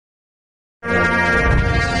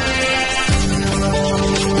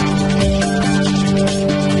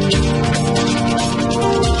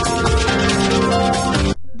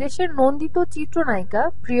দেশের নন্দিত চিত্রনায়িকা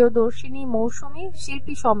প্রিয়দর্শিনী মৌসুমী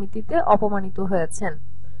শিল্পী সমিতিতে অপমানিত হয়েছেন।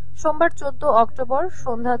 সোমবার 14 অক্টোবর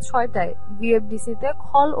সন্ধ্যা 6টায় বিএফডিসিতে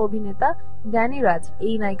খল অভিনেতা ড্যানিরাজ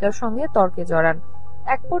এই নায়িকার সঙ্গে তর্কে জড়ান।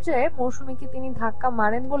 এক পর্যায়ে মৌসুমীকে তিনি ধাক্কা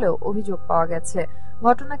মারেন বলেও অভিযোগ পাওয়া গেছে।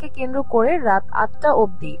 ঘটনাকে কেন্দ্র করে রাত 8টা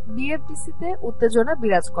অবধি বিএফডিসিতে উত্তেজনা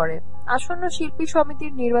বিরাজ করে। আসন্ন শিল্পী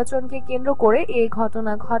সমিতির নির্বাচনকে কেন্দ্র করে এই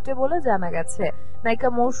ঘটনা ঘটে বলে জানা গেছে। নায়িকা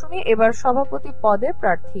মৌসুমী এবার সভাপতি পদে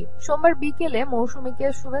প্রার্থী। সোমবার বিকেলে মৌসুমীকে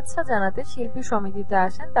শুভেচ্ছা জানাতে শিল্পী সমিতিতে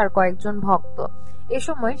আসেন তার কয়েকজন ভক্ত। এ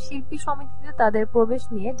সময় শিল্পী সমিতিতে তাদের প্রবেশ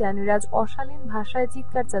নিয়ে ড্যানিরাজ অশালীন ভাষায়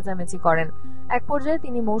চিৎকার চেঁচামেচি করেন। এক পর্যায়ে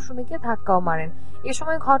তিনি মৌসুমীকে ধাক্কাও মারেন। এ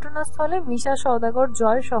সময় ঘটনাস্থলে মিশা সওদাগর,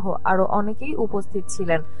 জয়সহ আরো অনেকেই উপস্থিত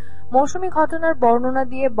ছিলেন। মৌসুমী ঘটনার বর্ণনা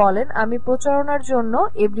দিয়ে বলেন, আমি প্রচারণার জন্য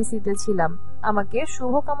এফডিসিতে ছিলাম। আমাকে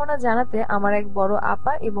শুভকামনা জানাতে আমার এক বড়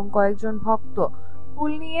আপা এবং কয়েকজন ভক্ত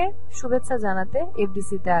ফুল নিয়ে শুভেচ্ছা জানাতে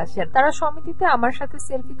এফডিসিতে আসেন। তারা সমিতিতে আমার সাথে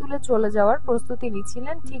সেলফি তুলে চলে যাওয়ার প্রস্তুতি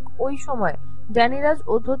নিচ্ছিলেন। ঠিক ওই সময় ড্যানিরাজ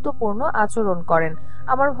ঔদ্ধত্যপূর্ণ আচরণ করেন,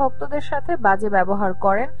 আমার ভক্তদের সাথে বাজে ব্যবহার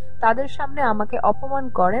করেন, তাদের সামনে আমাকে অপমান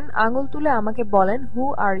করেন, আঙুল তুলে আমাকে বলেন হু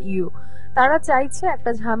আর ইউ। তারা চাইছে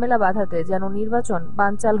একটা ঝামেলা বাঁধাতে, যেন নির্বাচন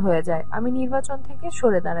বানচাল হয়ে যায়। আমি নির্বাচন থেকে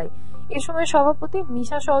সরে দাঁড়াই। এ সময় সভাপতি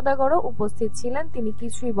মিশা সওদাগরও উপস্থিত ছিলেন, তিনি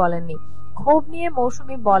কিছুই বলেননি। ক্ষোভ নিয়ে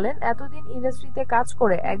মৌসুমী বলেন, এতদিন ইন্ডাস্ট্রিতে কাজ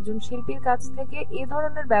করে একজন শিল্পীর কাছ থেকে এ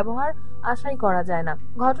ধরনের ব্যবহার আশাই করা যায় না।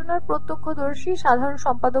 ঘটনার প্রত্যক্ষদর্শী সাধারণ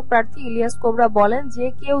সম্পাদক প্রার্থী ইলিয়াস কোবরা বলেন, যে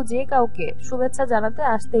কেউ যে কাউকে শুভেচ্ছা জানাতে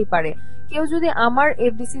আসতেই পারে। কেউ যদি আমার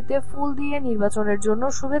এফডিসিতে ফুল দিয়ে নির্বাচনের জন্য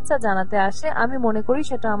শুভেচ্ছা জানাতে আসে, আমি মনে করি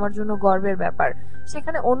সেটা আমার জন্য গর্বের ব্যাপার।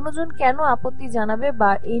 সেখানে অন্যজন কেন আপত্তি জানাবে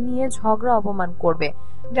বা এ নিয়ে ঝগড়া অপমান করবে?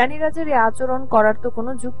 ড্যানিরাজের এই আচরণ করার তো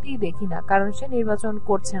কোনো যুক্তিই দেখি না, কারণ সে নির্বাচন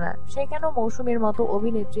করছে না। সে কেন মৌসুমীর মতো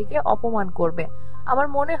অভিনেত্রীকে অপমান করবে? আমার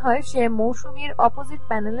মনে হয় সে মৌসুমীর অপোজিট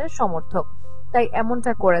প্যানেলের সমর্থক, তাই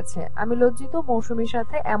এমনটা করেছে। আমি লজ্জিত মৌসুমীর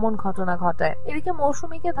সাথে এমন ঘটনা ঘটায়। এদিকে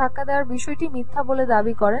মৌসুমীকে ধাক্কা দেওয়ার বিষয়টি মিথ্যা বলে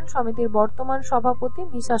দাবি করেন সমিতির বর্তমান সভাপতি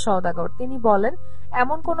মিশা সওদাগর। তিনি বলেন,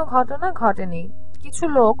 এমন কোনো ঘটনা ঘটেনি। কিছু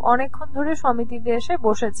লোক অনেকক্ষণ ধরে সমিতিতে এসে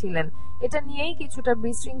বসেছিলেন, এটা নিয়েই কিছুটা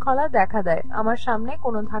বিশৃঙ্খলা দেখা দেয়। আমার সামনে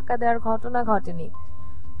কোনো ধাক্কা দেওয়ার ঘটনা ঘটেনি।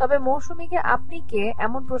 তবে মৌসুমীকে আপনি কে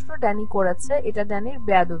এমন প্রশ্ন ড্যানি করেছে, এটা ড্যানির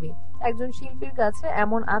বেয়াদবি। একজন শিল্পীর কাছে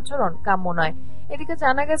এমন আচরণ কাম্য নয়। এদিকে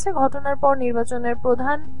জানা গেছে, ঘটনার পর নির্বাচনের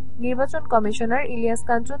প্রধান নির্বাচন কমিশনার ইলিয়াস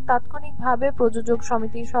কাঞ্চন তাৎক্ষণিকভাবে প্রযোজক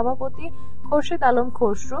সমিতির সভাপতি খোরশেদ আলম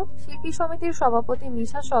খসরু, শিল্পী সমিতির সভাপতি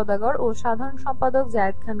মিশা সওদাগর ও সাধারণ সম্পাদক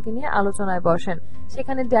জায়েদ খানকে নিয়ে আলোচনায় বসেন।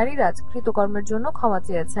 সেখানে ড্যানিরাজ কৃতকর্মের জন্য ক্ষমা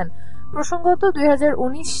চেয়েছেন। প্রসঙ্গত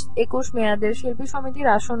 2019-21 মেয়াদের শিল্পী সমিতির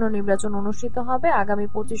আসন্ন নির্বাচন অনুষ্ঠিত হবে আগামী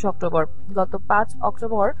 25 অক্টোবর। গত 5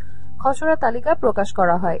 অক্টোবর খসড়া তালিকা প্রকাশ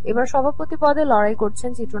করা হয়। এবার সভাপতি পদে লড়াই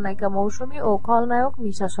করছেন চিত্রনায়িকা মৌসুমী ও খলনায়ক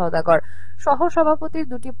মিশা সওদাগর। সহ সভাপতির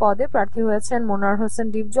দুটি পদে প্রার্থী হয়েছেন মনোয়ার হোসেন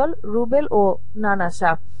ডিপজল, রুবেল ও নানা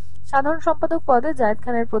শাহ। সাধারণ সম্পাদক পদে জায়েদ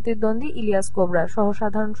খানের প্রতিদ্বন্দ্বী ইলিয়াস কোবরা। সহ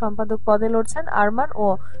সাধারণ সম্পাদক পদে লড়ছেন আরমান ও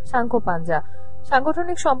সাংখ্য পাঞ্জা।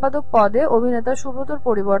 সাংগঠনিক সম্পাদক পদে অভিনেতা সুব্রতর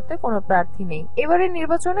পরিবর্তে কোনো প্রার্থী নেই। এবারের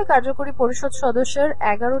নির্বাচনে কার্যকরী পরিষদ সদস্যের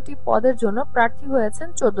 11টি পদের জন্য প্রার্থী হয়েছেন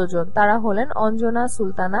 14 জন। তারা হলেন অঞ্জনা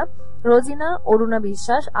সুলতানা, রোজিনা, অরুণা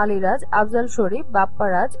বিশ্বাস, আলিরাজ, আফজাল শরীফ, বাপ্পা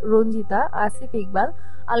রাজ, রঞ্জিতা, আসিফ ইকবাল,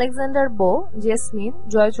 আলেকজান্ডার বো, জেসমিন,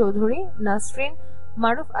 জয় চৌধুরী, নাসরিন,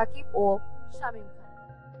 মারুফ আকিব ও শামীম খান।